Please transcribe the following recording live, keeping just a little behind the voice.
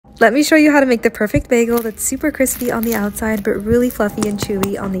Let me show you how to make the perfect bagel that's super crispy on the outside but really fluffy and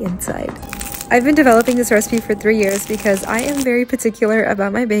chewy on the inside. I've been developing this recipe for 3 years because I am very particular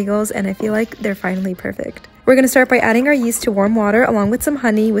about my bagels and I feel like they're finally perfect. We're going to start by adding our yeast to warm water along with some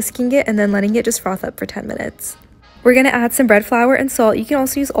honey, whisking it, and then letting it just froth up for 10 minutes. We're going to add some bread flour and salt. You can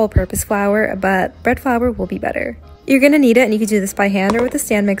also use all-purpose flour, but bread flour will be better. You're going to knead it, and you can do this by hand or with a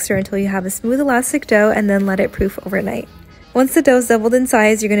stand mixer until you have a smooth elastic dough, and then let it proof overnight. Once the dough is doubled in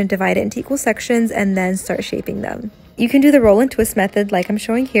size, you're going to divide it into equal sections and then start shaping them. You can do the roll and twist method like I'm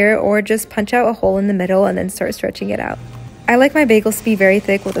showing here, or just punch out a hole in the middle and then start stretching it out. I like my bagels to be very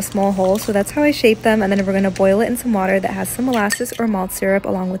thick with a small hole, so that's how I shape them, and then we're going to boil it in some water that has some molasses or malt syrup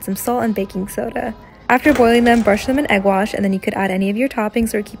along with some salt and baking soda. After boiling them, brush them in egg wash, and then you could add any of your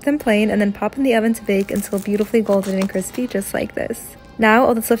toppings or keep them plain and then pop in the oven to bake until beautifully golden and crispy just like this. Now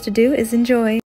all that's left to do is enjoy!